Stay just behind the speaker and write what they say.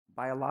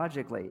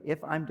biologically.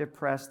 If I'm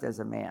depressed as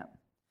a man,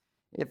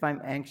 if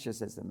I'm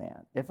anxious as a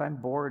man, if I'm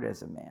bored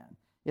as a man,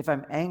 if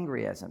I'm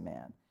angry as a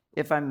man,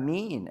 if I'm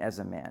mean as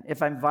a man,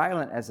 if I'm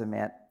violent as a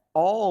man,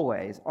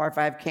 always, or if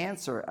I have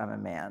cancer, I'm a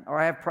man, or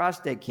I have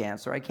prostate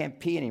cancer, I can't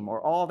pee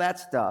anymore, all that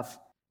stuff,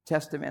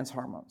 test a man's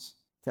hormones.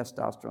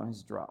 Testosterone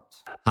has dropped.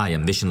 Hi,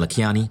 I'm Vishen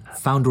Lakhiani,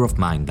 founder of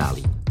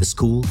Mindvalley, the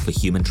school for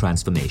human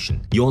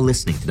transformation. You're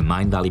listening to the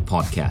Mindvalley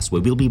podcast,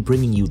 where we'll be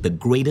bringing you the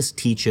greatest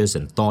teachers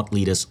and thought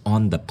leaders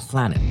on the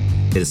planet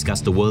to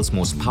discuss the world's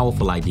most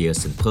powerful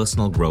ideas in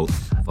personal growth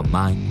for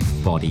mind,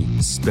 body,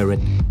 spirit,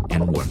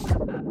 and work.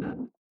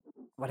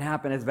 What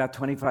happened is about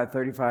 25,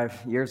 35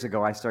 years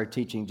ago, I started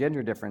teaching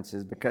gender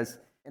differences because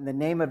in the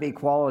name of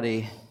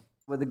equality,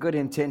 with a good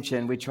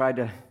intention, we tried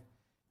to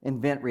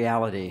invent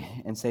reality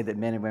and say that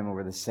men and women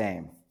were the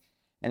same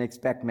and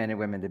expect men and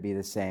women to be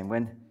the same.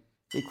 When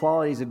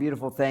equality is a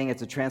beautiful thing,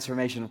 it's a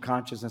transformation of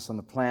consciousness on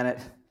the planet.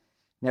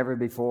 Never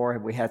before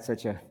have we had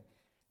such a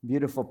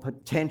beautiful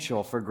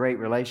potential for great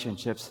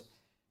relationships.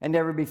 And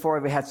never before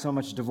have we had so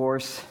much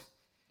divorce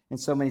and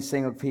so many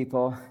single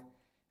people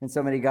and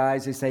so many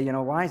guys who say,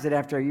 why is it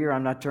after a year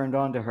I'm not turned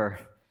on to her?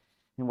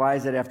 And why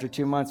is it after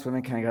 2 months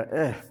women kind of go,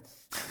 ugh,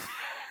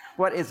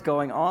 what is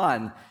going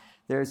on?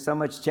 There's so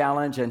much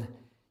challenge. And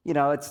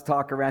it's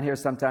talk around here.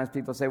 Sometimes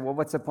people say, well,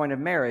 what's the point of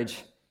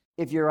marriage?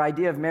 If your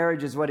idea of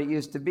marriage is what it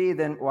used to be,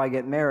 then why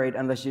get married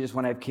unless you just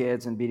want to have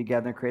kids and be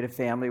together and create a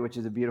family, which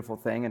is a beautiful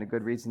thing and a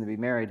good reason to be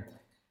married.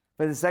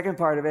 But the second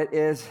part of it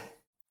is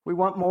we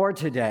want more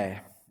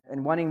today.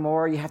 And wanting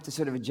more, you have to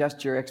sort of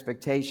adjust your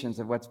expectations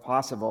of what's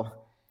possible.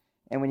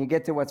 And when you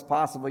get to what's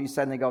possible, you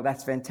suddenly go,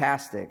 that's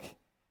fantastic.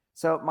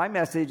 So my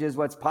message is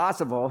what's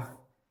possible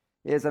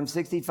is I'm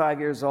 65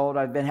 years old.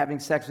 I've been having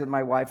sex with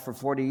my wife for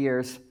 40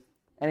 years.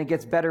 And it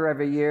gets better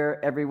every year.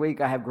 Every week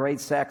I have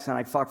great sex and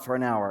I fuck for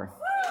an hour.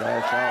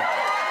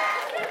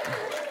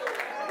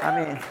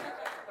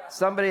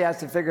 Somebody has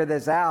to figure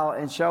this out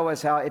and show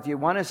us how, if you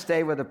want to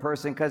stay with a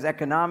person, because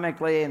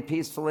economically and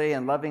peacefully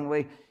and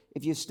lovingly,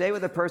 if you stay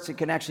with a person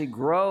can actually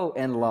grow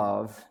in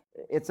love,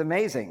 it's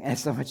amazing. And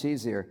it's so much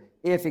easier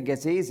if it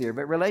gets easier.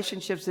 But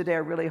relationships today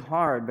are really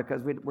hard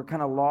because we're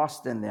kind of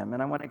lost in them.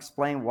 And I want to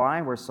explain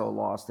why we're so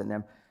lost in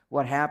them.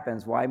 What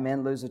happens, why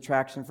men lose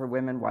attraction for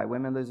women, why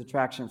women lose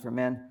attraction for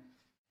men.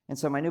 And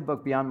so my new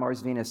book, Beyond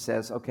Mars, Venus,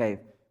 says, okay,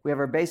 we have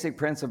our basic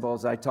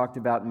principles I talked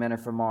about in Men Are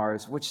From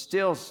Mars, which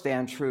still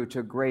stand true to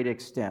a great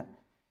extent.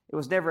 It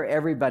was never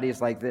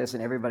everybody's like this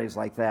and everybody's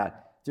like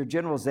that. They're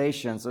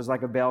generalizations. There's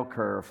like a bell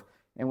curve.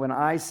 And when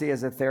I see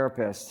as a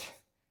therapist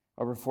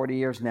over 40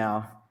 years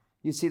now,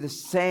 you see the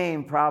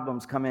same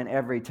problems come in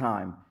every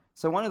time.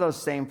 So one of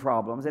those same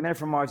problems, and Men Are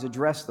From Mars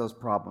address those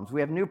problems.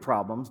 We have new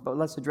problems, but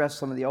let's address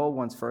some of the old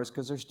ones first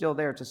because they're still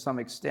there to some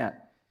extent.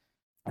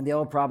 And the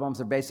old problems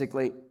are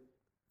basically,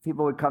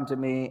 people would come to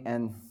me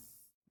and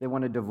they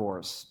want a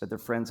divorce, but their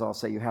friends all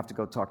say, you have to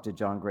go talk to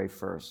John Gray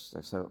first.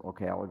 I said,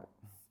 okay, I'll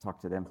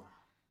talk to them.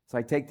 So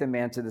I take the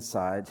man to the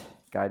side,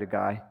 guy to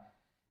guy,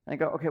 and I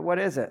go, okay, what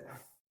is it?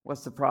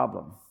 What's the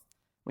problem?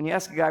 When you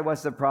ask a guy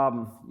what's the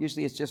problem,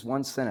 usually it's just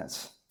one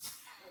sentence.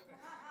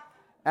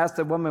 Ask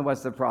the woman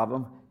what's the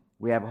problem.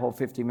 We have a whole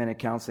 50-minute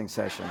counseling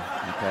session,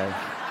 okay?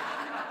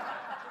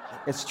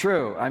 It's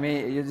true.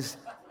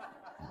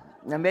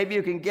 Now maybe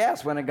you can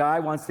guess when a guy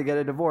wants to get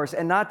a divorce.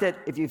 And not that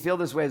if you feel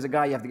this way as a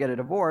guy, you have to get a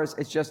divorce.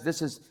 It's just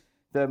this is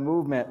the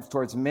movement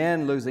towards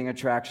men losing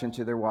attraction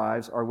to their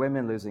wives or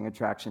women losing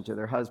attraction to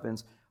their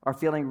husbands are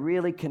feeling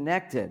really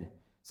connected.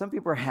 Some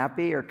people are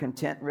happy or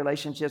content in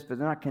relationships, but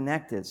they're not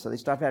connected, so they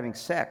stop having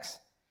sex.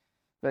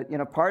 But, a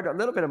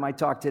little bit of my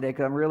talk today,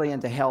 because I'm really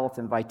into health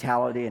and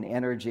vitality and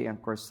energy and,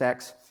 of course,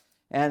 sex.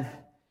 And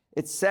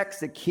it's sex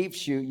that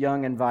keeps you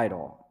young and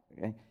vital.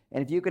 Okay?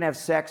 And if you can have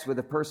sex with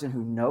a person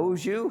who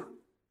knows you,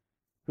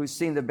 who's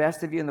seen the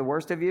best of you and the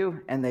worst of you,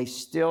 and they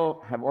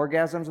still have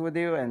orgasms with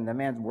you, and the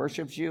man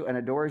worships you and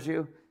adores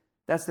you,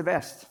 that's the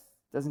best.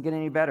 Doesn't get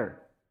any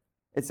better.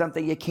 It's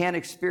something you can't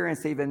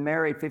experience. They've been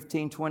married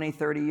 15, 20,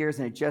 30 years,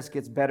 and it just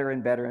gets better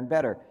and better and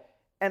better.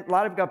 And a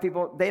lot of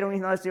people, they don't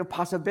even know that's a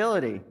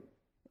possibility.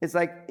 It's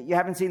like you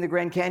haven't seen the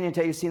Grand Canyon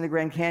until you've seen the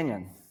Grand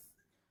Canyon.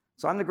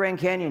 So I'm the Grand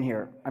Canyon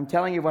here. I'm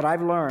telling you what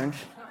I've learned.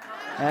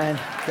 And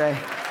okay.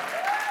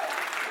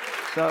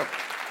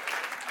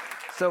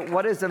 So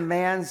what does a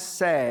man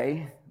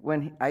say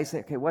when I say,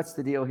 okay, what's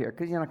the deal here?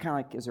 Because, kind of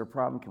like, is there a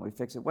problem? Can we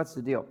fix it? What's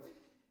the deal?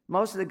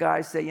 Most of the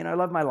guys say, I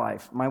love my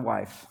wife,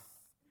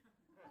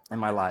 and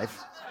my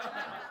life.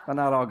 Well,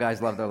 not all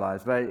guys love their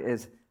lives, but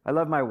I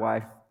love my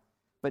wife,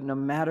 but no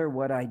matter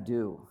what I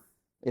do,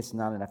 it's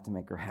not enough to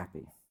make her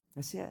happy.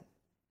 That's it.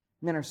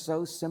 Men are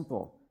so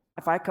simple.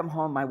 If I come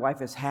home, my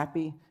wife is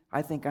happy,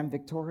 I think I'm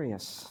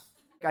victorious.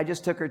 I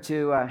just took her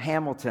to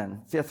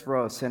Hamilton, 5th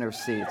row, center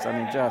seats.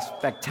 Just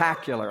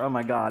spectacular. Oh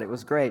my God, it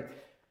was great.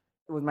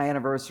 It was my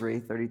anniversary,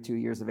 32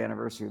 years of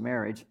anniversary of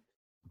marriage.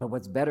 But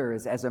what's better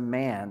is, as a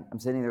man, I'm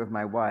sitting there with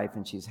my wife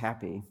and she's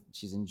happy.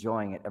 She's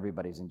enjoying it.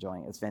 Everybody's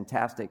enjoying it. It's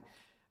fantastic.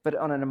 But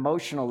on an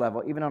emotional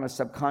level, even on a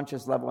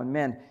subconscious level in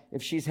men,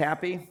 if she's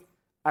happy,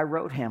 I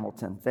wrote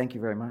Hamilton. Thank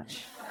you very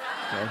much.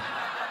 Okay?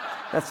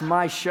 That's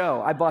my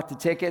show. I bought the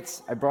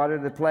tickets. I brought her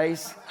to the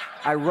place.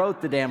 I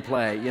wrote the damn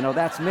play.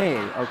 That's me,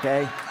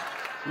 okay?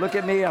 Look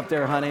at me up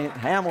there, honey.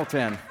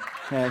 Hamilton.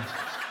 Okay?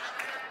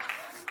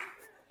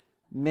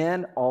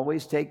 Men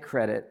always take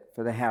credit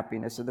for the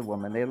happiness of the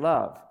woman they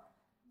love.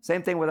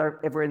 Same thing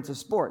if we're into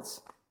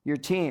sports. Your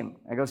team.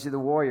 I go see the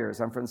Warriors.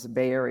 I'm from the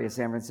Bay Area,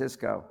 San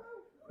Francisco.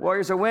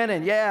 Warriors are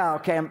winning. Yeah,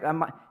 okay.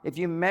 If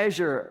you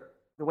measure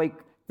the way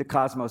the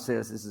cosmos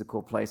is, this is a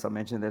cool place. I'll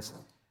mention this.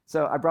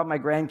 So I brought my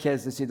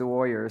grandkids to see the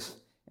Warriors.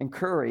 And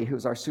Curry,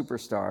 who's our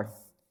superstar,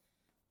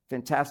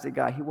 fantastic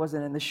guy, he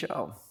wasn't in the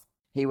show.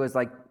 He was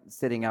like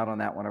sitting out on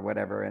that one or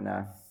whatever, and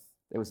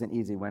it was an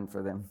easy win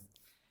for them.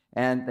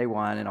 And they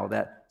won and all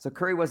that. So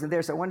Curry wasn't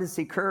there, so I wanted to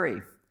see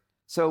Curry.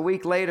 So a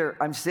week later,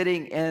 I'm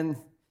sitting in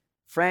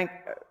Frank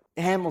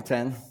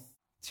Hamilton,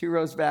 2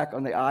 rows back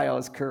on the aisle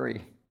is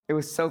Curry. It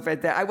was so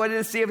fantastic. I wanted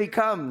to see if he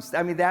comes.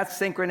 I mean, that's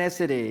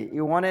synchronicity.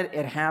 You want it,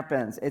 it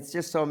happens. It's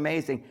just so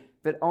amazing.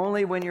 But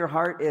only when your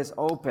heart is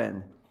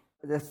open.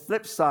 The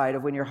flip side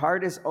of when your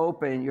heart is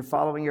open, you're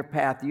following your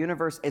path. The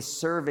universe is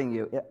serving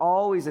you. It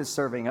always is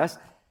serving us.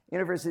 The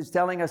universe is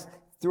telling us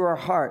through our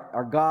heart,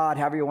 our God,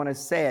 however you want to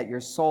say it, your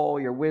soul,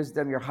 your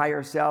wisdom, your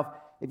higher self.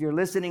 If you're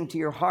listening to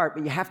your heart,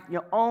 but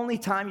the only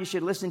time you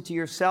should listen to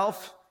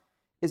yourself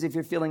is if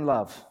you're feeling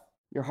love.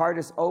 Your heart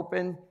is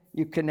open,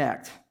 you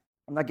connect.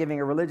 I'm not giving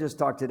a religious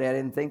talk today, I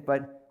didn't think,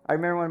 but I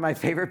remember one of my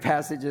favorite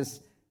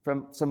passages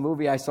from some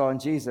movie I saw on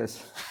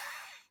Jesus,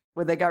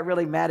 where they got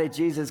really mad at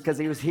Jesus because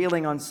he was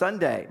healing on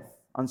Sunday,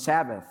 on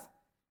Sabbath.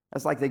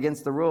 That's like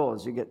against the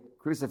rules. You get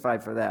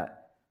crucified for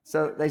that.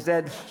 So they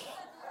said,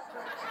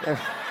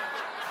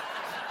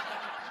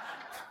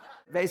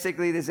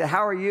 basically, they said,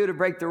 how are you to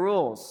break the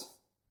rules?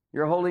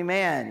 You're a holy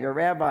man. You're a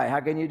rabbi. How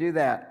can you do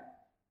that?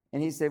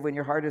 And he said, when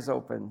your heart is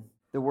open,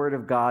 the word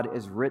of God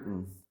is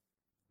written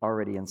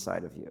already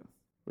inside of you,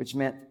 which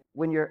meant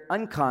when you're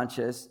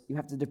unconscious, you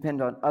have to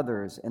depend on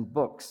others and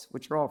books,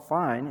 which are all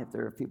fine if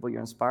there are people you're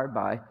inspired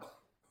by,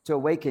 to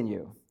awaken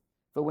you.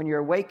 But when you're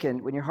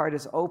awakened, when your heart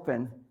is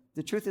open,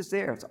 the truth is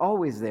there. It's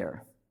always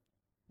there.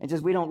 And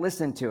just we don't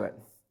listen to it.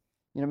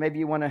 Maybe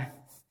you want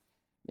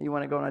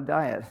to go on a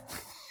diet.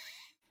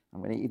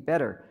 I'm going to eat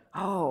better.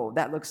 Oh,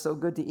 that looks so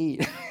good to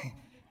eat.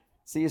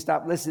 So you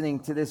stop listening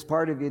to this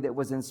part of you that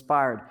was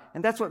inspired.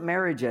 And that's what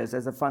marriage is,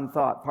 as a fun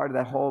thought. Part of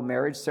that whole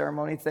marriage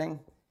ceremony thing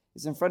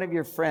is in front of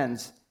your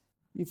friends.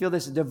 You feel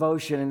this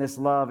devotion and this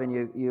love,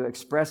 and you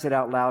express it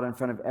out loud in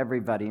front of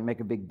everybody. You make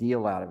a big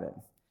deal out of it.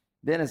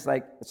 Then it's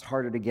like it's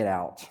harder to get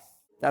out.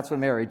 That's what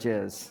marriage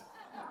is.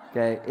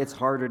 Okay? It's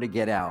harder to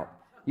get out.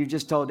 You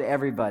just told to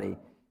everybody.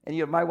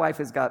 And my wife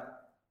has got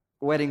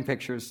wedding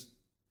pictures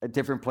at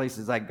different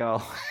places I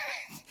go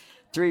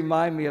to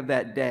remind me of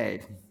that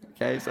day.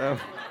 Okay, so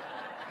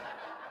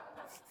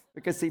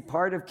because see,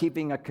 part of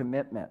keeping a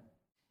commitment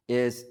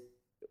is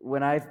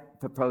when I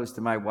proposed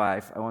to my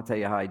wife, I won't tell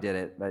you how I did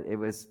it, but it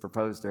was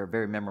proposed to her, a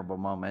very memorable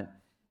moment.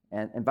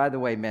 And by the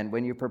way, men,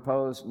 when you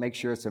propose, make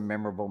sure it's a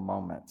memorable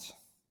moment,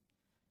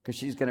 because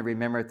she's going to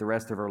remember it the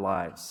rest of her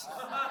lives.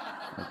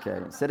 Okay,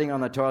 sitting on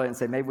the toilet and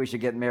say, maybe we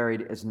should get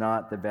married is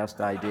not the best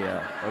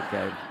idea.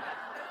 Okay.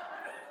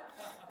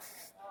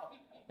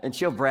 And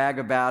she'll brag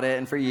about it,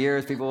 and for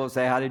years people will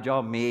say, how did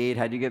y'all meet?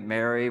 How did you get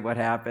married? What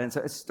happened?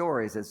 So it's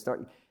stories.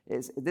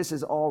 This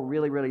is all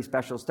really, really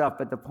special stuff.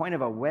 But the point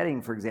of a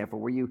wedding, for example,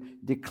 where you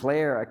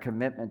declare a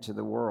commitment to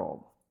the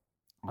world,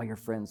 all your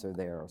friends are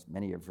there, or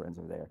many of your friends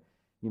are there.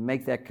 You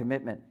make that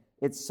commitment.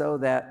 It's so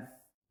that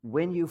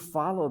when you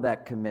follow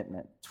that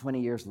commitment 20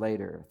 years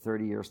later,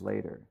 30 years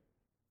later,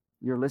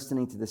 you're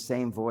listening to the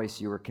same voice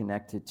you were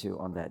connected to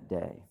on that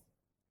day.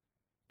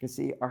 Because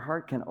see, our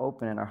heart can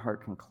open and our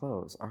heart can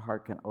close. Our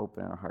heart can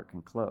open and our heart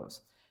can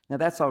close. Now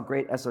that's all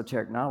great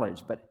esoteric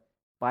knowledge, but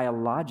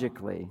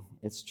biologically,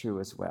 it's true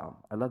as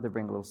well. I love to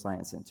bring a little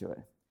science into it.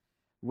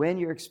 When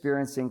you're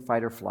experiencing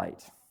fight or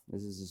flight,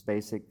 this is just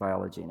basic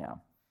biology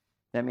now.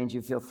 That means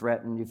you feel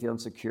threatened, you feel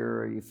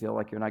insecure, you feel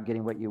like you're not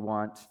getting what you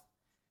want,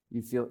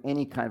 you feel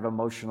any kind of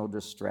emotional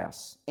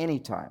distress,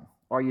 anytime,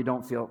 or you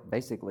don't feel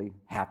basically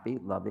happy,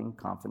 loving,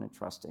 confident,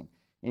 trusting,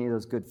 any of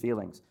those good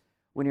feelings.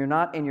 When you're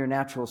not in your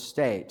natural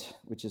state,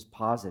 which is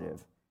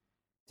positive,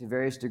 to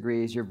various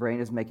degrees, your brain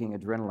is making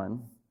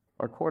adrenaline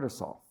or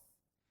cortisol.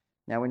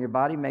 Now, when your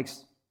body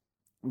makes,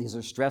 these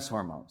are stress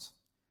hormones.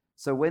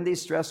 So when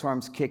these stress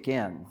hormones kick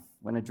in,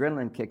 when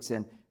adrenaline kicks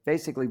in,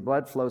 basically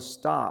blood flow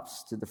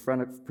stops to the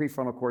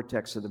prefrontal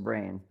cortex of the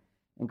brain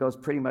and goes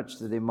pretty much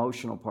to the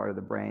emotional part of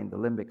the brain, the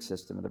limbic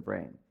system of the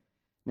brain.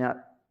 Now,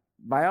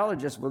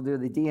 biologists will do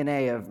the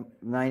DNA of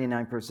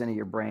 99% of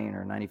your brain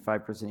or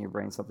 95% of your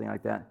brain, something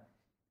like that.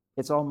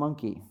 It's all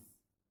monkey.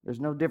 There's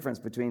no difference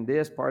between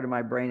this part of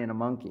my brain and a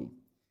monkey.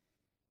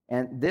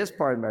 And this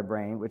part of my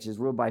brain, which is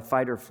ruled by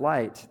fight or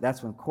flight,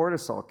 that's when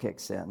cortisol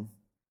kicks in.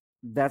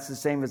 That's the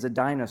same as a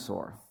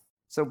dinosaur.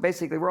 So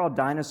basically, we're all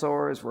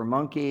dinosaurs, we're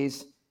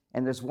monkeys,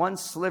 and there's one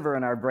sliver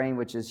in our brain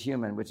which is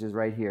human, which is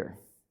right here.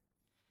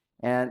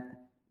 And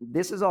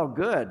this is all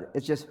good.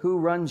 It's just who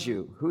runs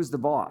you? Who's the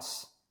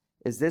boss?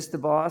 Is this the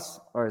boss,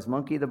 or is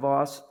monkey the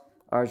boss,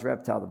 Ars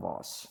Reptile, the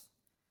boss.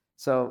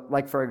 So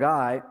like for a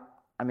guy,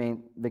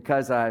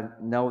 because I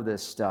know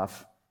this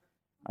stuff,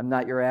 I'm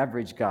not your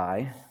average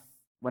guy.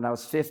 When I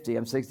was 50,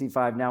 I'm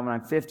 65 now. When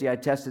I'm 50, I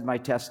tested my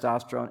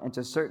testosterone, and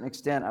to a certain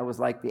extent, I was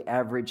like the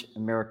average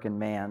American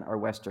man or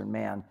Western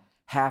man,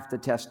 half the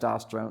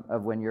testosterone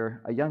of when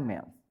you're a young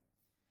man.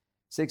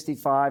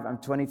 65, I'm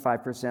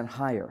 25%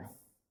 higher.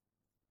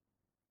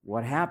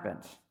 What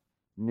happened?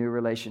 New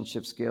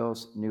relationship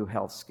skills, new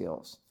health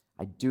skills.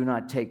 I do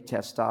not take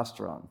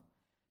testosterone.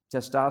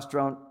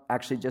 Testosterone,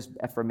 actually just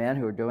for men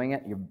who are doing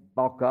it, you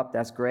bulk up,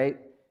 that's great,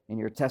 and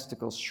your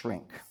testicles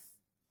shrink.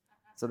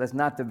 So that's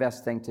not the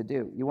best thing to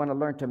do. You want to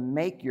learn to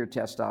make your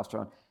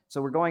testosterone.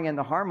 So we're going in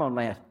the hormone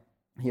land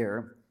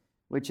here,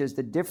 which is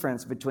the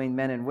difference between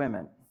men and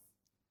women.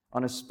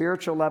 On a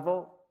spiritual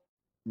level,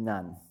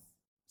 none.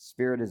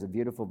 Spirit is a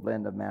beautiful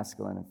blend of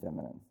masculine and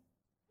feminine.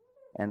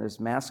 And there's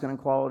masculine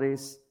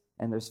qualities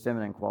and there's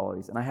feminine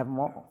qualities. And I have them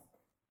all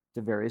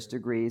to various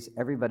degrees.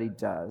 Everybody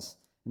does.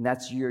 And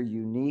that's your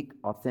unique,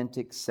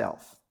 authentic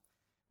self.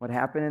 What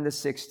happened in the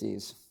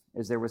 60s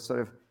is there was sort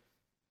of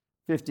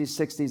 50s,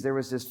 60s, there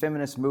was this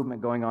feminist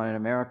movement going on in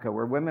America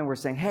where women were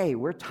saying, hey,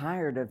 we're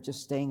tired of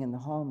just staying in the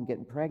home,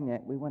 getting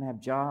pregnant. We want to have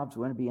jobs.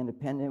 We want to be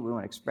independent. We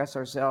want to express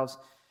ourselves.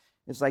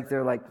 It's like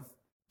they're like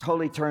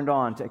totally turned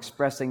on to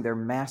expressing their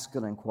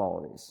masculine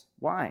qualities.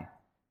 Why?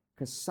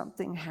 Because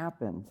something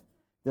happened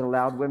that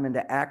allowed women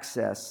to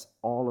access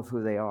all of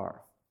who they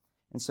are.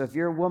 And so if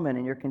you're a woman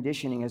and your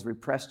conditioning has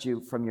repressed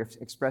you from your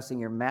expressing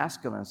your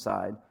masculine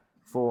side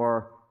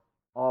for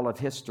all of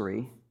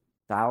history,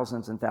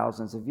 thousands and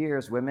thousands of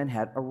years, women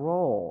had a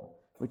role,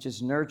 which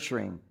is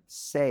nurturing,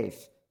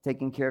 safe,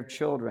 taking care of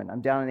children.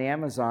 I'm down in the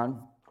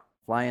Amazon,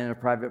 flying in a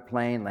private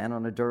plane, land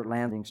on a dirt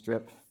landing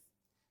strip,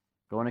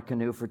 go in a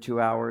canoe for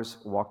 2 hours,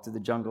 walk to the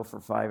jungle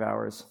for 5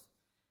 hours,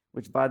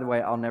 which, by the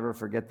way, I'll never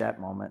forget that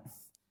moment.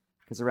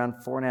 Because around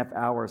 4.5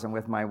 hours, I'm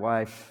with my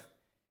wife,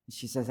 and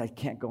she says, I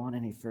can't go on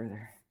any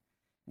further.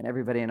 And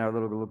everybody in our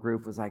little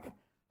group was like,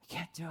 I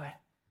can't do it.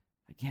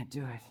 I can't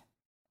do it.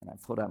 And I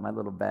pulled out my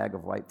little bag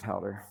of white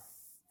powder.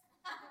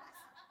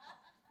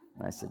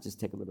 And I said, just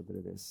take a little bit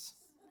of this.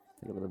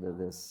 Take a little bit of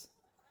this.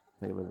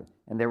 Take a little bit.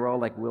 And they were all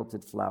like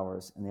wilted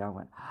flowers. And they all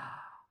went,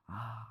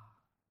 ah.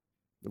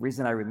 The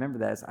reason I remember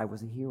that is I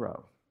was a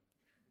hero.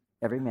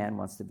 Every man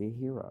wants to be a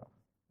hero.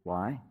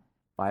 Why?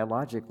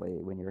 Biologically,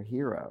 when you're a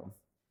hero,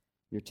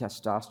 your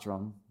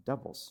testosterone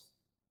doubles.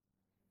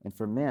 And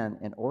for men,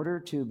 in order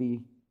to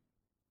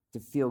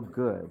feel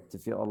good, to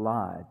feel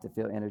alive, to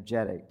feel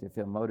energetic, to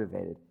feel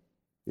motivated,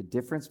 the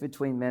difference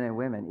between men and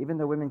women, even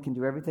though women can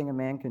do everything a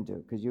man can do,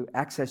 because you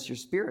access your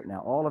spirit now,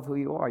 all of who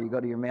you are. You go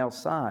to your male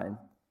side.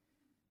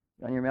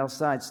 On your male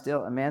side,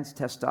 still, a man's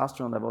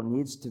testosterone level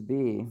needs to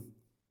be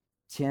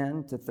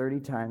 10 to 30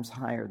 times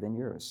higher than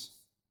yours.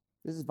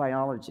 This is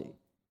biology.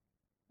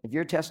 If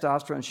your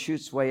testosterone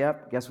shoots way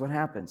up, guess what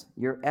happens?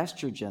 Your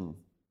estrogen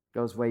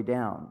goes way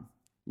down.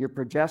 Your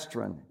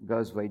progesterone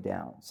goes way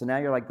down. So now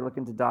you're like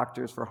looking to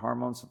doctors for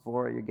hormone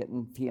support. You're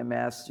getting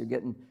PMS. You're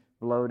getting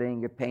bloating.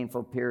 Your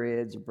painful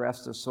periods. Your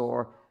breasts are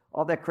sore.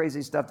 All that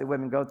crazy stuff that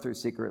women go through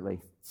secretly.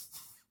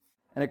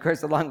 And of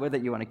course, along with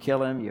it, you want to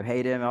kill him. You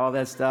hate him. All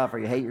that stuff. Or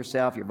you hate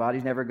yourself. Your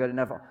body's never good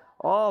enough.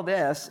 All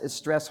this is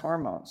stress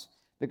hormones.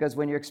 Because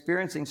when you're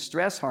experiencing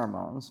stress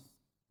hormones,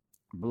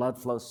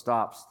 blood flow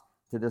stops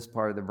to this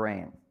part of the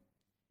brain.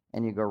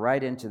 And you go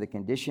right into the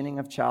conditioning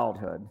of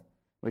childhood,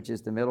 which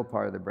is the middle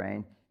part of the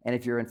brain. And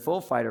if you're in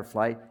full fight or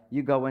flight,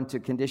 you go into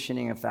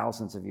conditioning of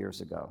thousands of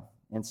years ago.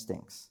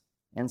 Instincts.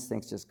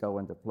 Instincts just go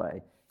into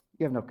play.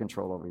 You have no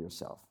control over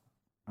yourself.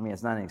 I mean,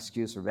 it's not an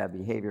excuse for bad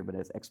behavior, but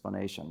it's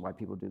explanation why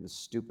people do the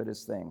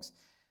stupidest things.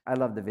 I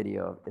love the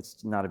video.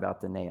 It's not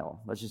about the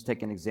nail. Let's just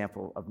take an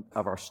example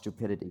of our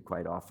stupidity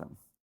quite often.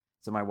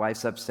 So my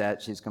wife's upset.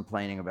 She's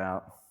complaining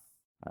about,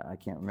 I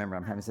can't remember.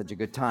 I'm having such a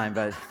good time,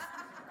 but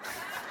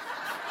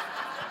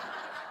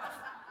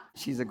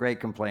she's a great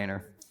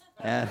complainer.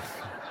 And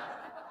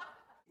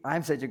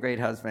I'm such a great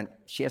husband.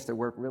 She has to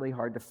work really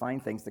hard to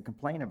find things to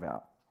complain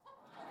about.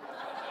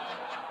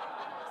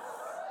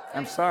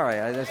 I'm sorry.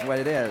 That's what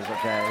it is,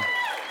 okay?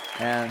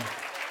 And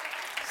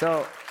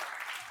so,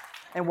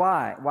 and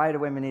why? Why do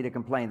women need to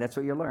complain? That's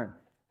what you learn.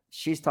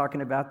 She's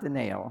talking about the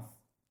nail.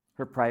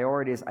 Her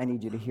priority is, I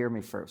need you to hear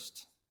me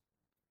first.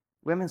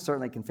 Women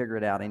certainly can figure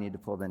it out. I need to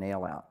pull the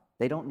nail out.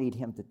 They don't need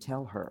him to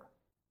tell her.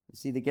 You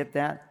see, to get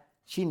that?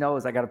 She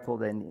knows I got to pull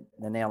the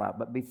nail out.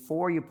 But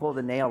before you pull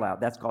the nail out,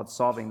 that's called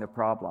solving the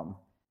problem.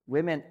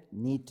 Women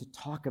need to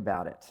talk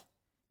about it.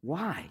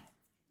 Why?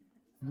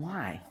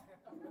 Why?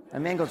 A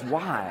man goes,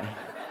 why?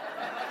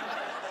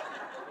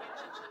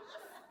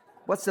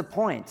 What's the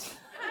point?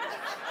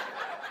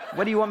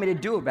 What do you want me to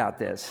do about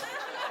this?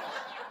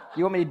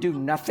 You want me to do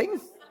nothing?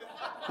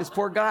 This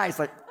poor guy's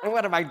like,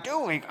 what am I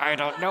doing? I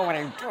don't know what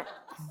I'm doing.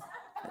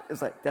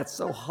 It's like, that's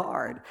so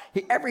hard.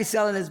 Every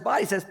cell in his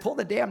body says, pull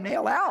the damn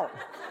nail out.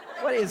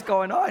 What is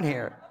going on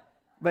here?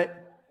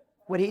 But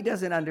what he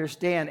doesn't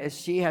understand is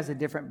she has a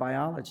different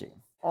biology.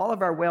 All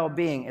of our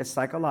well-being is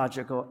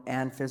psychological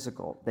and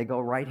physical. They go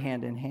right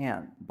hand in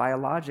hand.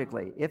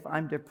 Biologically, if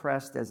I'm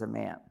depressed as a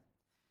man,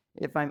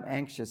 if I'm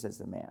anxious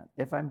as a man,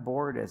 if I'm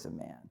bored as a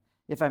man,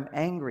 if I'm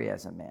angry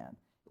as a man,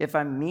 if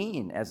I'm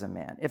mean as a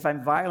man, if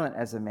I'm violent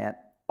as a man,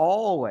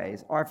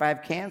 always, or if I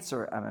have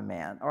cancer, I'm a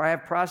man, or I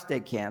have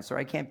prostate cancer,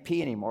 I can't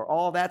pee anymore,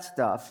 all that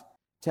stuff,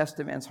 test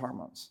a man's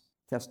hormones.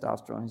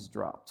 Testosterone has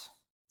dropped.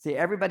 See,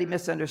 everybody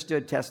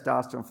misunderstood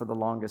testosterone for the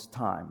longest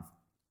time.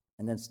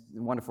 And then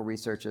wonderful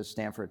researchers at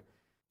Stanford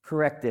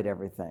corrected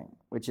everything,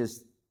 which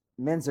is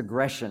men's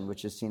aggression,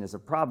 which is seen as a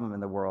problem in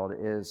the world,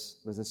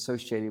 was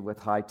associated with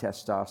high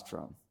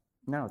testosterone.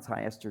 No, it's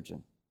high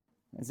estrogen.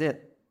 That's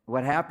it.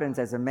 What happens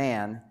as a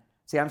man,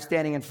 see, I'm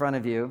standing in front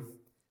of you,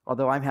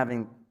 although I'm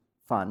having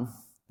fun.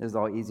 This is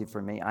all easy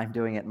for me. I'm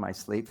doing it in my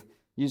sleep.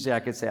 Usually I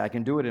could say I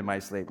can do it in my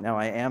sleep. Now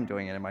I am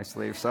doing it in my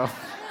sleep, so.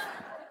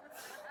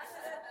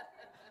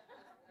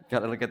 Got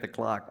to look at the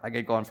clock. I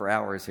get going for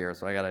hours here,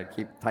 so I got to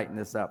keep tightening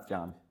this up,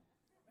 John.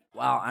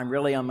 Wow, I'm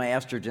really on my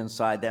estrogen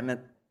side. That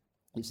meant,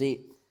 you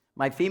see,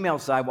 my female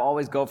side will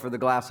always go for the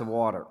glass of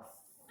water.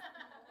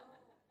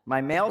 My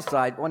male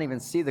side won't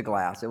even see the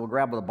glass. It will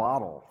grab the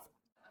bottle.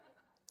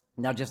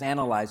 Now just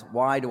analyze,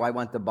 why do I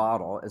want the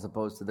bottle as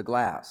opposed to the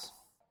glass?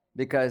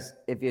 Because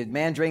if a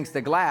man drinks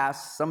the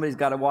glass, somebody's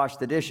got to wash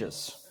the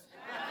dishes.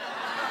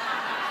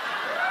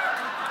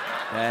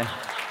 Okay?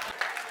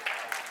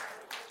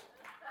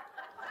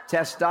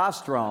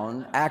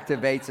 Testosterone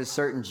activates a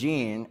certain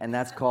gene, and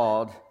that's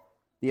called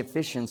the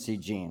efficiency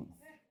gene.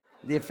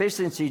 The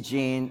efficiency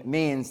gene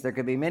means there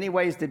could be many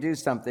ways to do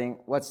something.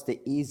 What's the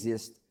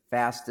easiest,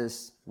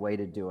 fastest way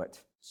to do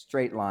it?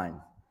 Straight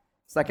line.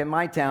 It's like in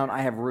my town,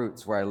 I have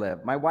routes where I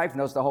live. My wife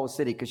knows the whole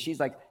city because she's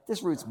like,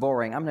 this route's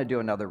boring. I'm going to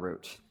do another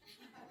route.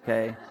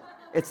 Okay?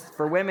 It's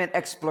for women,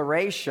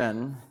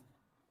 exploration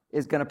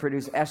is going to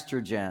produce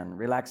estrogen,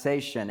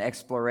 relaxation,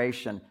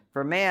 exploration.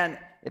 For man,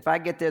 if I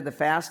get there the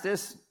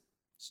fastest,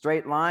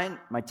 straight line,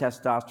 my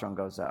testosterone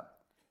goes up.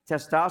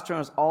 Testosterone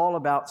is all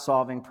about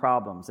solving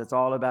problems. It's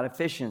all about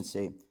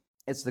efficiency.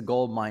 It's the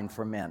gold mine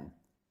for men.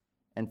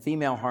 And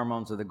female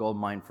hormones are the gold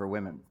mine for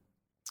women,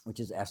 which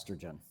is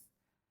estrogen.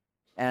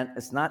 And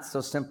it's not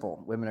so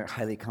simple. Women are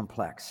highly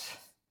complex.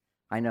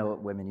 I know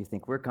women, you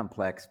think we're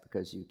complex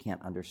because you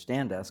can't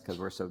understand us because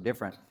we're so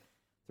different.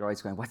 They're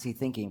always going, what's he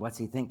thinking? What's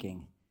he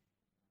thinking?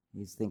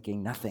 He's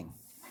thinking nothing.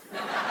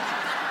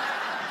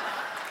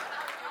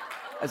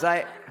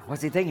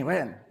 What's he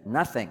thinking?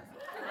 Nothing.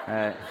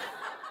 And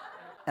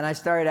I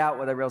started out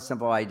with a real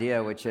simple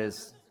idea, which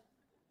is,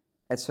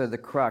 it's sort of the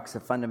crux, a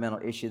fundamental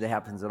issue that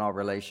happens in all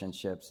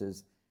relationships,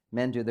 is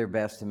men do their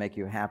best to make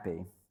you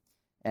happy.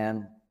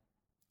 And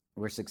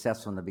we're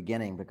successful in the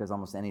beginning because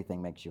almost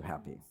anything makes you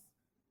happy.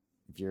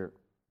 If you're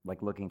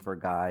like looking for a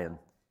guy and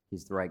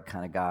he's the right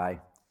kind of guy.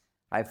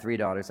 I have 3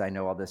 daughters. I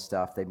know all this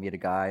stuff. They meet a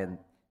guy and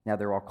now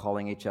they're all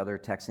calling each other,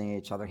 texting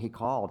each other. He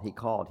called.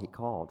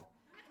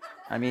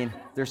 I mean,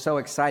 they're so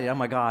excited. Oh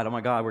my God,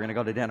 we're going to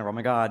go to dinner. Oh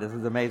my God, this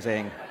is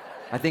amazing.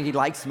 I think he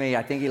likes me.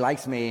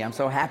 I'm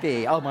so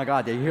happy. Oh my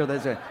God, did you hear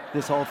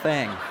this whole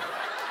thing?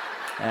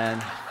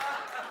 And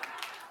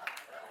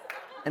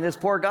this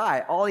poor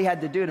guy, all he had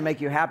to do to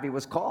make you happy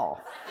was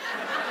call.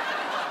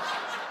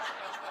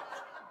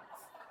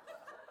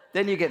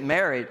 Then you get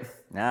married.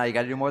 Now you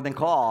got to do more than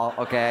call,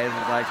 okay?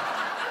 It's like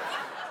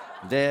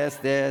this.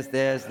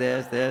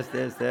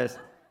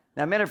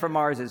 Now, Men Are From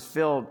Mars is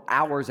filled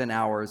hours and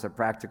hours of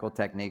practical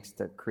techniques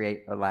to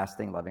create a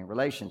lasting, loving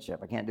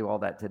relationship. I can't do all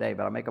that today,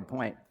 but I'll make a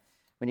point.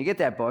 When you get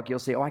that book, you'll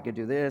see, I can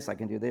do this, I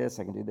can do this,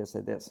 I can do this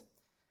and this.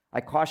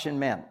 I caution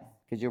men,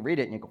 because you'll read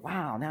it and you go,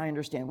 wow, now I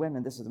understand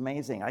women. This is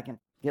amazing. I can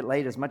get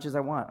laid as much as I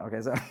want.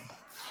 Okay, so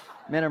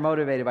men are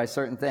motivated by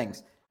certain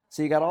things.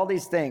 So you got all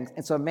these things.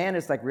 And so a man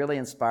is like really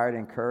inspired,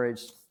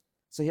 encouraged.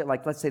 So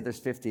let's say there's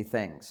 50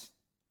 things.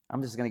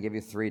 I'm just going to give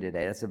you 3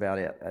 today. That's about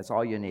it. That's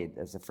all you need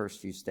as the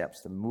first few steps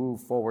to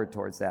move forward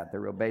towards that.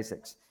 They're real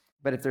basics.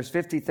 But if there's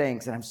 50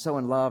 things and I'm so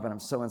in love and I'm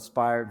so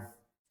inspired,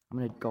 I'm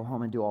going to go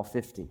home and do all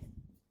 50.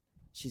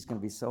 She's going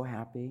to be so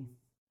happy.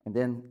 And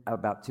then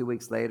about 2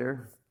 weeks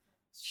later,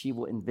 she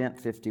will invent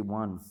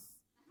 51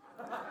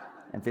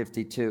 and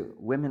 52.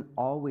 Women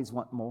always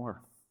want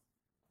more.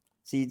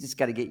 See, you just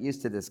got to get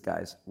used to this,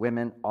 guys.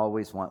 Women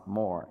always want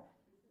more.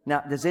 Now,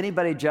 does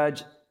anybody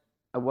judge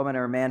a woman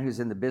or a man who's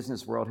in the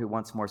business world who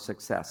wants more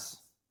success?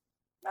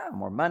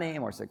 More money,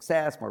 more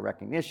success, more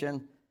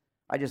recognition.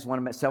 I just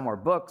want to sell more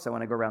books. I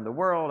want to go around the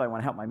world. I want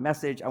to help my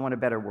message. I want a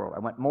better world. I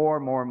want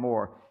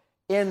more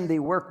in the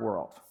work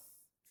world.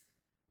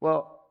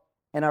 Well,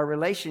 in our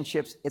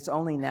relationships, it's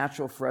only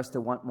natural for us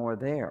to want more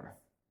there.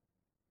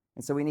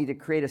 And so we need to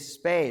create a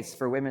space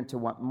for women to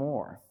want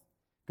more.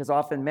 Because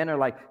often men are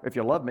like, if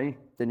you love me,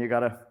 then you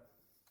got to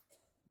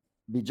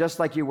be just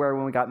like you were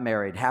when we got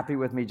married, happy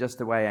with me just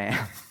the way I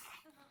am.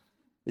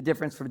 The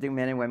difference between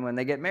men and women when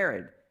they get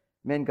married.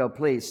 Men go,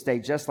 please stay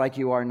just like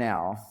you are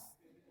now.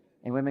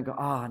 And women go,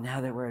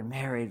 now that we're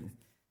married,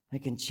 I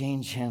can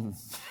change him.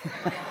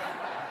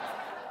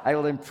 I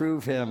will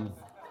improve him.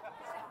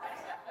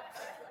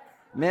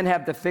 Men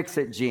have the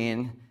fix-it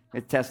gene.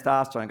 It's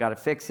testosterone. Got to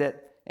fix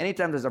it.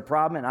 Anytime there's a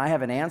problem and I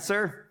have an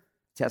answer,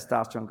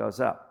 testosterone goes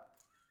up.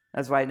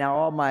 That's why now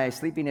all my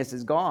sleepiness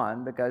is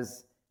gone,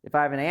 because if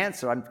I have an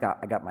answer,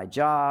 I got my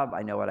job,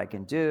 I know what I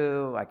can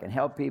do, I can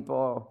help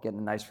people, get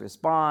a nice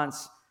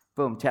response.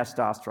 Boom,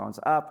 testosterone's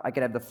up. I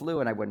could have the flu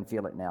and I wouldn't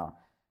feel it now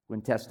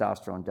when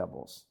testosterone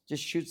doubles.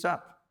 Just shoots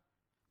up.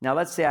 Now,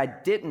 let's say I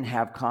didn't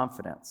have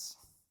confidence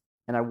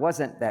and I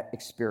wasn't that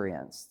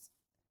experienced,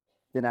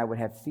 then I would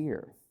have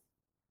fear.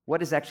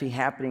 What is actually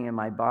happening in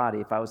my body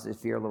if I was to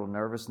fear a little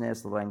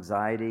nervousness, a little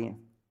anxiety,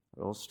 a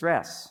little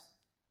stress?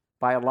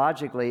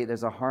 Biologically,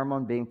 there's a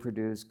hormone being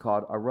produced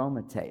called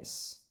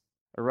aromatase.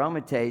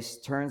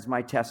 Aromatase turns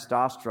my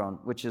testosterone,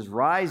 which is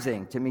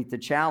rising to meet the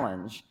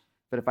challenge,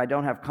 but if I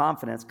don't have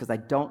confidence because I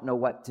don't know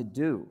what to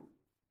do,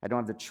 I don't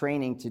have the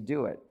training to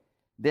do it,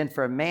 then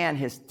for a man,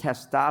 his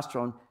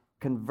testosterone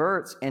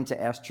converts into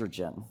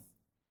estrogen.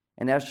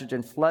 And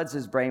estrogen floods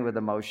his brain with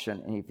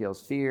emotion, and he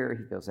feels fear,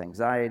 he feels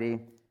anxiety,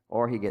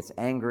 or he gets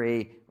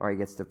angry, or he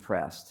gets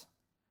depressed.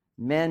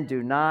 Men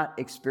do not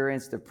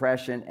experience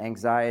depression,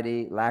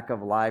 anxiety, lack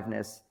of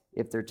aliveness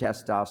if their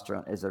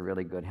testosterone is a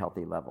really good,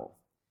 healthy level.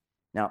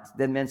 Now,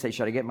 then men say,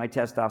 should I get my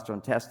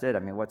testosterone tested? I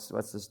mean, what's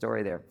the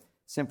story there?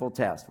 Simple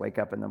test. Wake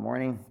up in the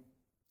morning.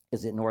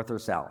 Is it north or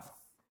south?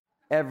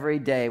 Every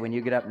day when you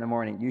get up in the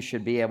morning, you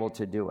should be able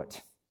to do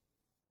it.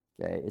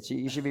 Okay,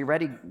 you should be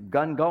ready,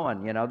 gun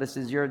going. You know, this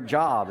is your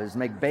job, is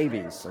make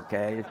babies.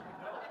 Okay,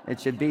 it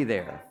should be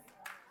there.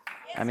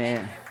 I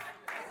mean,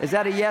 is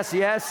that a yes,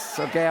 yes?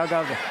 Okay, I'll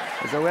go.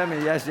 As a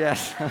women, yes,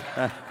 yes.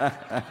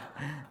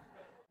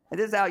 And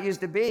this is how it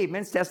used to be.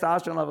 Men's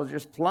testosterone levels are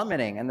just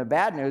plummeting. And the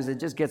bad news, it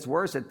just gets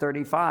worse at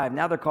 35.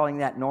 Now they're calling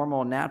that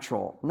normal and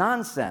natural.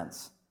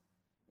 Nonsense.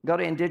 Go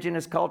to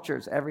indigenous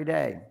cultures every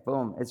day.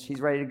 Boom,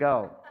 she's ready to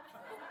go.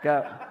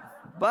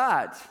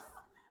 But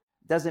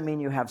doesn't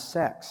mean you have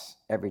sex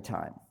every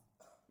time.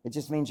 It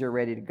just means you're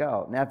ready to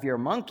go. Now, if you're a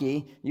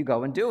monkey, you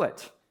go and do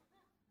it.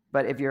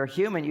 But if you're a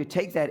human, you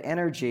take that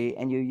energy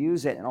and you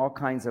use it in all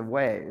kinds of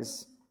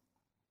ways.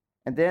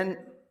 And then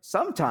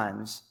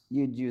sometimes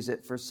you'd use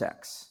it for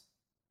sex.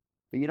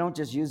 But you don't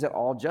just use it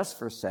all just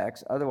for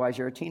sex. Otherwise,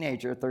 you're a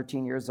teenager,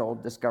 13 years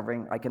old,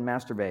 discovering I can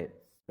masturbate.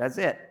 That's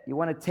it. You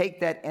want to take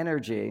that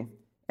energy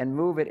and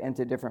move it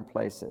into different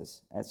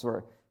places. That's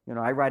where,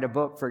 I write a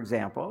book, for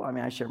example.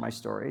 I share my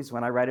stories.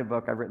 When I write a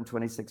book, I've written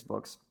 26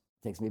 books.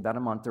 It takes me about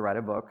a month to write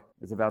a book.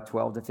 It's about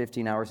 12 to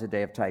 15 hours a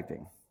day of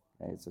typing.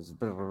 Okay? It's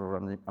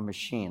a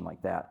machine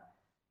like that.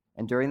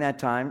 And during that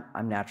time,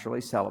 I'm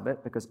naturally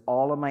celibate because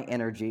all of my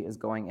energy is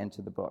going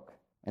into the book.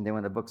 And then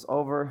when the book's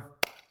over,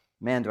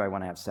 man, do I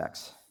want to have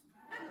sex.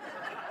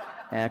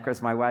 And of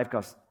course, my wife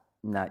goes,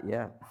 not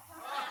yet.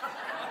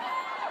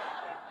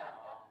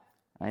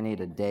 I need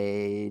a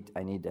date.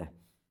 I need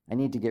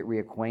to get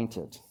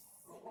reacquainted.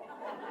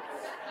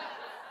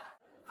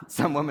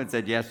 Some woman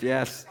said, yes,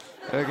 yes.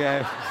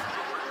 Okay.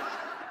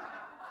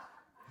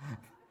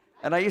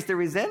 And I used to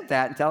resent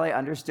that until I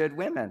understood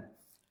women.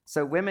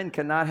 So women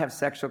cannot have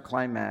sexual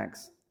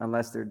climax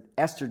unless their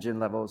estrogen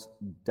levels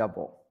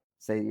double.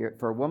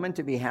 For a woman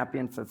to be happy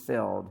and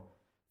fulfilled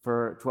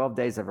for 12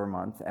 days of her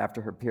month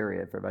after her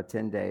period, for about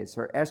 10 days,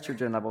 her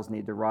estrogen levels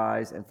need to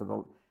rise, and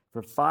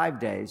for 5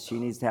 days, she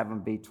needs to have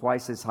them be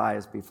twice as high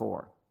as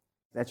before.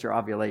 That's your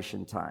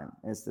ovulation time.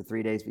 It's the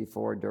 3 days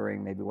before,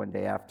 during, maybe 1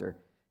 day after.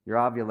 You're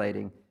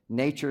ovulating.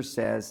 Nature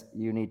says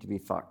you need to be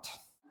fucked.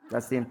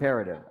 That's the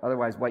imperative.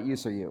 Otherwise, what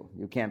use are you?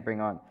 You can't bring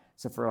on.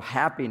 So for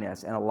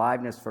happiness and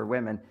aliveness for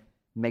women,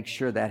 make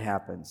sure that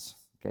happens.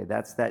 Okay,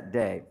 that's that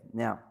day.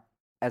 Now,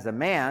 as a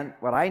man,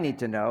 what I need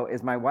to know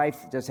is my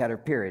wife just had her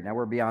period. Now,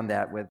 we're beyond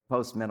that with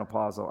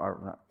postmenopausal,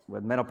 or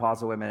with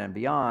menopausal women and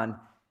beyond.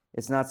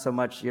 It's not so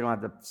much you don't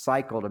have the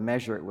cycle to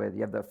measure it with.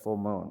 You have the full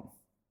moon.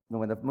 And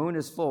when the moon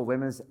is full,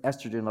 women's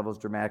estrogen levels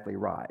dramatically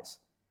rise.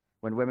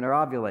 When women are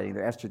ovulating,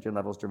 their estrogen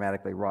levels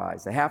dramatically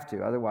rise. They have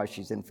to, otherwise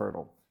she's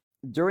infertile.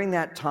 During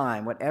that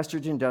time, what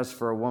estrogen does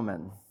for a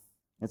woman,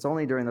 it's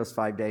only during those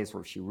 5 days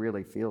where she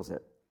really feels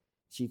it.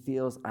 She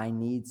feels, I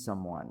need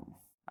someone.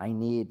 I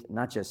need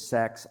not just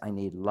sex, I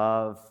need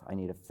love, I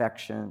need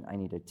affection, I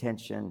need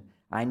attention,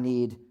 I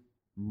need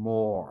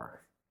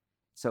more.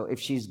 So if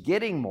she's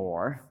getting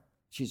more,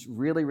 she's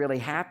really, really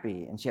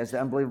happy, and she has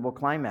the unbelievable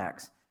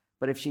climax.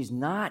 But if she's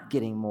not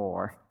getting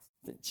more,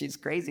 she's a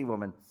crazy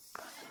woman,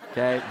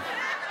 okay?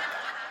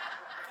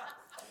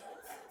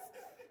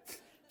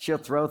 She'll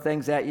throw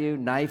things at you,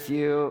 knife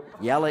you,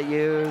 yell at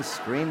you,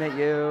 scream at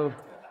you,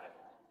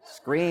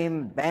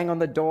 scream, bang on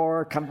the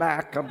door, come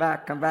back, come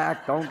back, come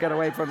back, don't get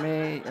away from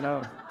me,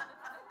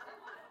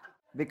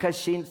 Because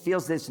she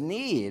feels this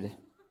need,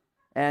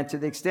 and to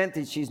the extent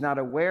that she's not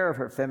aware of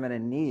her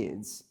feminine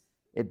needs,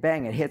 it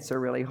hits her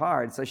really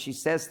hard. So she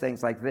says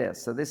things like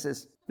this. So this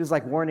is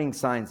like warning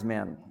signs,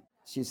 men.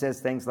 She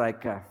says things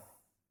like,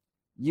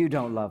 you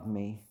don't love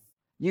me.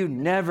 You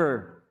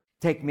never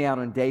take me out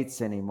on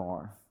dates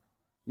anymore.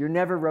 You're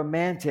never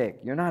romantic.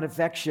 You're not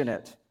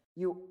affectionate.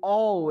 You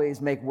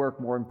always make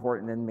work more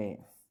important than me.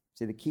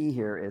 See, the key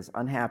here is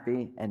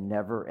unhappy and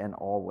never and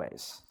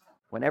always.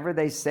 Whenever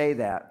they say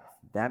that,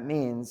 that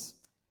means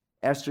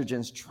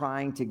estrogen's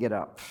trying to get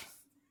up.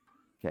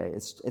 Okay,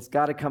 it's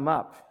got to come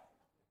up.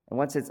 And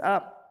once it's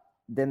up,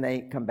 then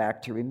they come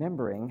back to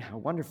remembering how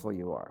wonderful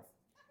you are.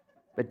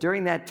 But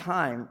during that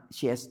time,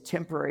 she has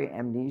temporary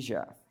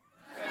amnesia.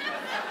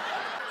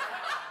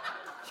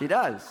 She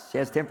does. She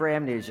has temporary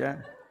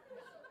amnesia.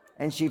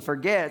 And she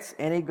forgets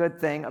any good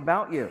thing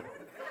about you.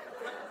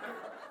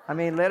 I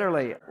mean,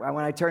 literally,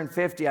 when I turned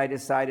 50, I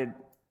decided,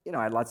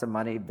 I had lots of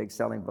money, big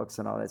selling books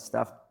and all that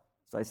stuff.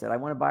 So I said, I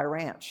want to buy a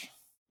ranch.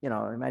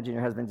 Imagine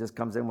your husband just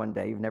comes in one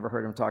day. You've never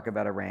heard him talk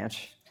about a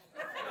ranch.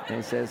 And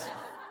he says,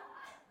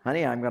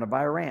 honey, I'm going to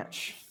buy a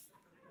ranch.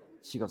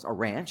 She goes, a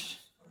ranch?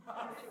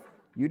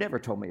 You never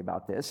told me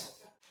about this.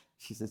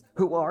 She says,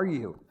 who are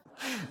you?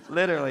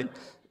 Literally.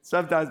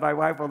 Sometimes my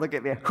wife will look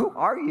at me, who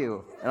are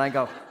you? And I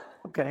go,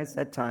 okay, it's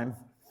that time.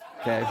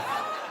 Okay.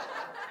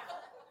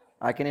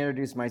 I can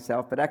introduce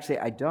myself, but actually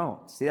I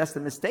don't. See, that's the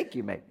mistake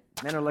you make.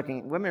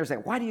 Women are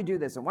saying, why do you do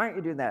this? And why aren't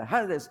you doing that?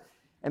 How did this?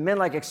 And men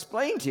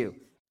explain to you,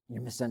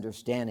 you're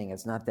misunderstanding.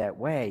 It's not that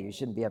way. You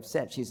shouldn't be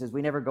upset. She says,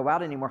 we never go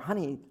out anymore.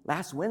 Honey,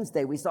 last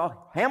Wednesday we saw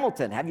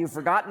Hamilton. Have you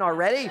forgotten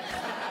already?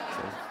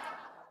 Says,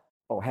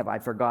 oh, have I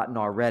forgotten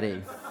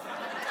already?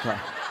 Okay.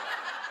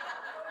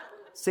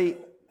 See,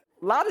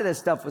 a lot of this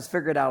stuff was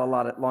figured out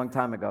a long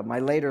time ago. My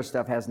later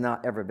stuff has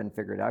not ever been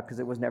figured out because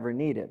it was never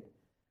needed.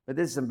 But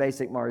this is some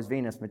basic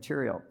Mars-Venus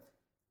material.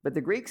 But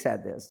the Greeks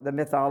had this, the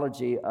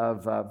mythology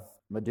of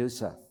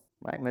Medusa.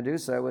 Right?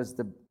 Medusa was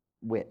the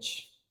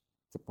witch,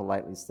 to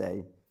politely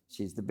say.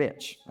 She's the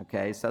bitch,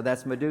 okay? So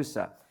that's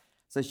Medusa.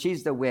 So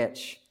she's the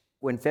witch.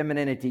 When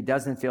femininity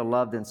doesn't feel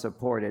loved and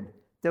supported,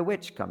 the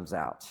witch comes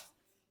out.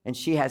 And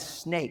she has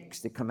snakes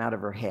that come out of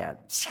her head.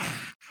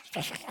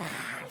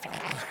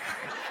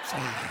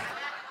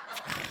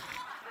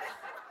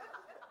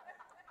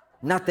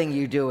 Nothing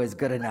you do is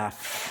good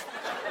enough.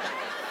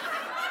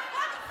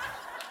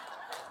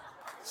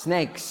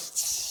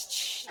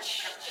 Snakes.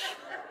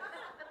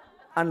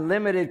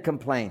 Unlimited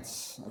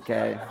complaints,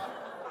 okay?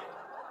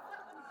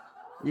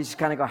 You just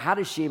kind of go, how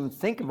does she even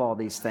think of all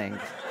these things?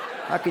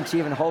 How can she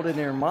even hold it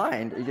in her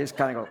mind? You just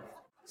kind of go,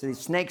 so these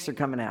snakes are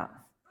coming out.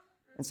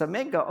 And so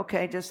men go,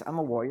 okay, I'm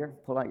a warrior.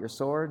 Pull out your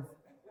sword.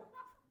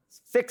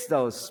 Fix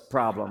those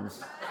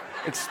problems.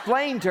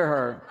 Explain to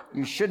her,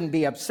 you shouldn't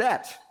be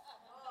upset.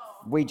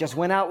 We just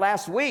went out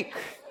last week.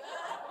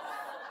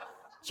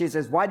 She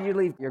says, why do you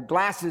leave your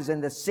glasses in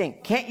the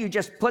sink? Can't you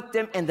just put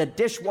them in the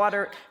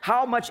dishwater?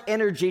 How much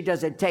energy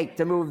does it take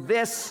to move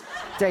this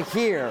to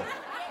here?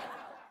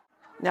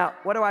 Now,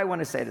 what do I want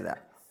to say to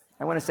that?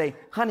 I want to say,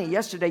 honey,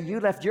 yesterday you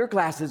left your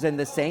glasses in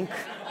the sink.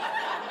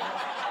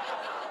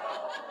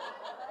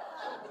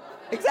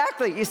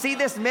 Exactly. You see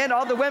this, men,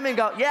 all the women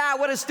go, yeah,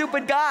 what a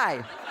stupid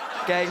guy.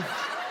 Okay?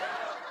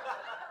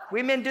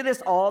 We men do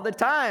this all the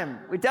time.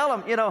 We tell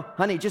them,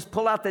 honey, just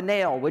pull out the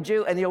nail, would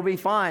you? And you'll be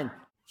fine.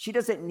 She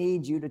doesn't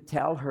need you to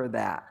tell her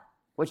that.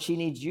 What she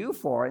needs you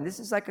for, and this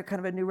is like a kind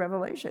of a new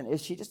revelation,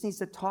 is she just needs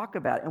to talk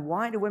about it. And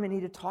why do women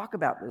need to talk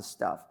about this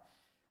stuff?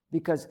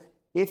 Because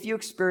if you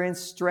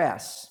experience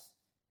stress,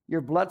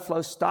 your blood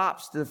flow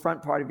stops to the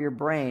front part of your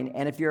brain.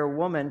 And if you're a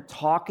woman,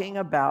 talking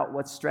about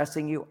what's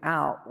stressing you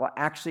out will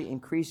actually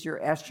increase your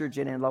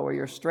estrogen and lower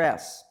your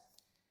stress.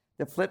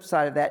 The flip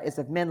side of that is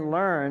if men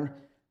learn,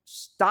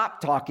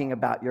 stop talking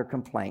about your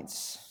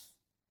complaints,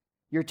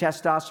 your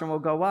testosterone will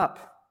go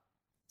up.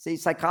 See,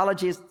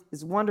 psychology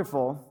is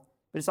wonderful,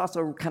 but it's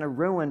also kind of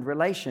ruined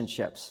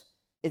relationships.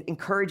 It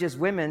encourages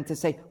women to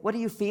say, what are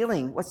you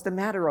feeling? What's the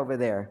matter over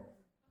there?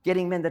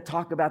 Getting men to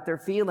talk about their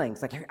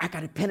feelings. Like, I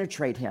got to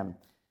penetrate him.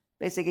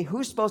 Basically,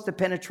 who's supposed to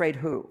penetrate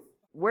who?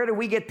 Where do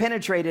we get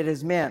penetrated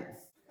as men?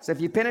 So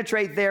if you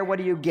penetrate there, what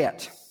do you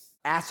get?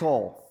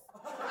 Asshole.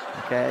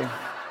 Okay?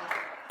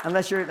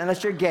 Unless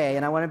you're gay,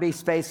 and I want to be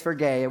space for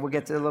gay, and we'll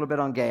get to a little bit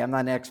on gay. I'm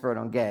not an expert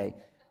on gay.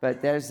 But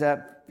if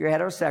you're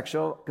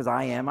heterosexual, because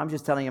I am, I'm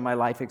just telling you my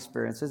life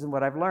experiences and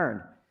what I've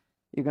learned.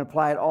 You can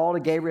apply it all to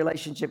gay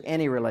relationship,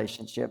 any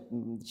relationship.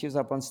 She was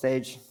up on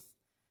stage.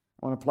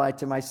 I want to apply it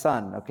to my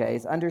son, okay?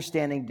 It's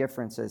understanding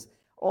differences.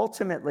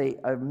 Ultimately,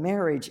 a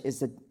marriage is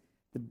the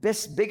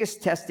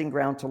biggest testing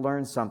ground to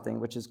learn something,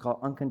 which is called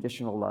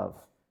unconditional love.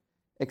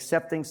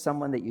 Accepting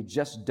someone that you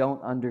just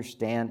don't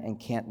understand and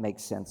can't make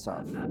sense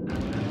of.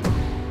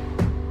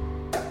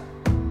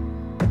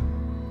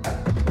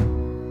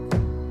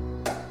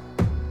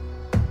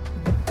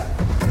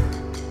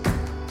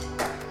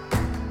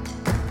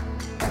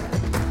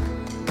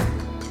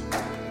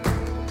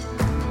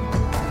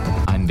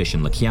 I'm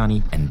Vishen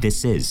Lakhiani, and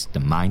this is the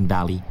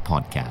Mindvalley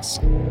Podcast.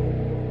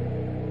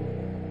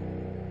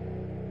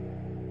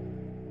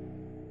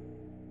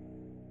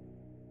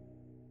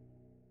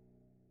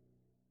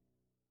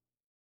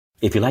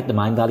 If you like the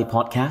Mindvalley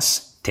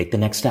Podcast, take the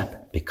next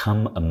step.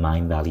 Become a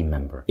Mindvalley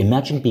member.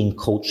 Imagine being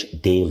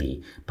coached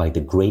daily by the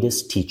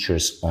greatest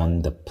teachers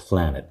on the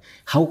planet.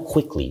 How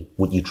quickly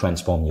would you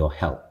transform your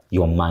health,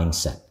 your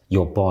mindset,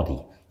 your body,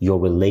 your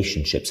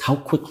relationships? How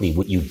quickly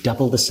would you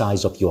double the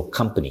size of your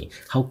company?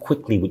 How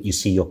quickly would you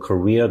see your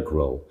career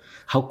grow?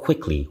 How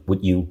quickly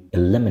would you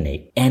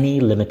eliminate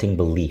any limiting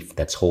belief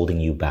that's holding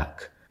you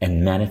back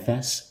and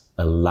manifest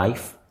a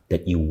life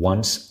that you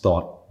once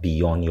thought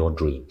beyond your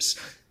dreams?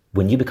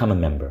 When you become a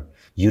member,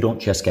 you don't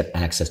just get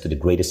access to the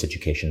greatest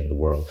education in the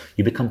world.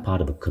 You become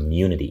part of a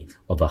community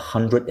of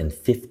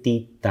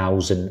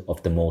 150,000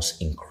 of the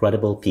most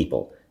incredible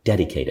people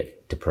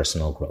dedicated to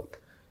personal growth.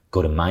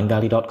 Go to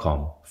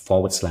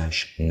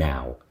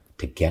mindvalley.com/now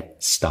to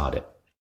get started.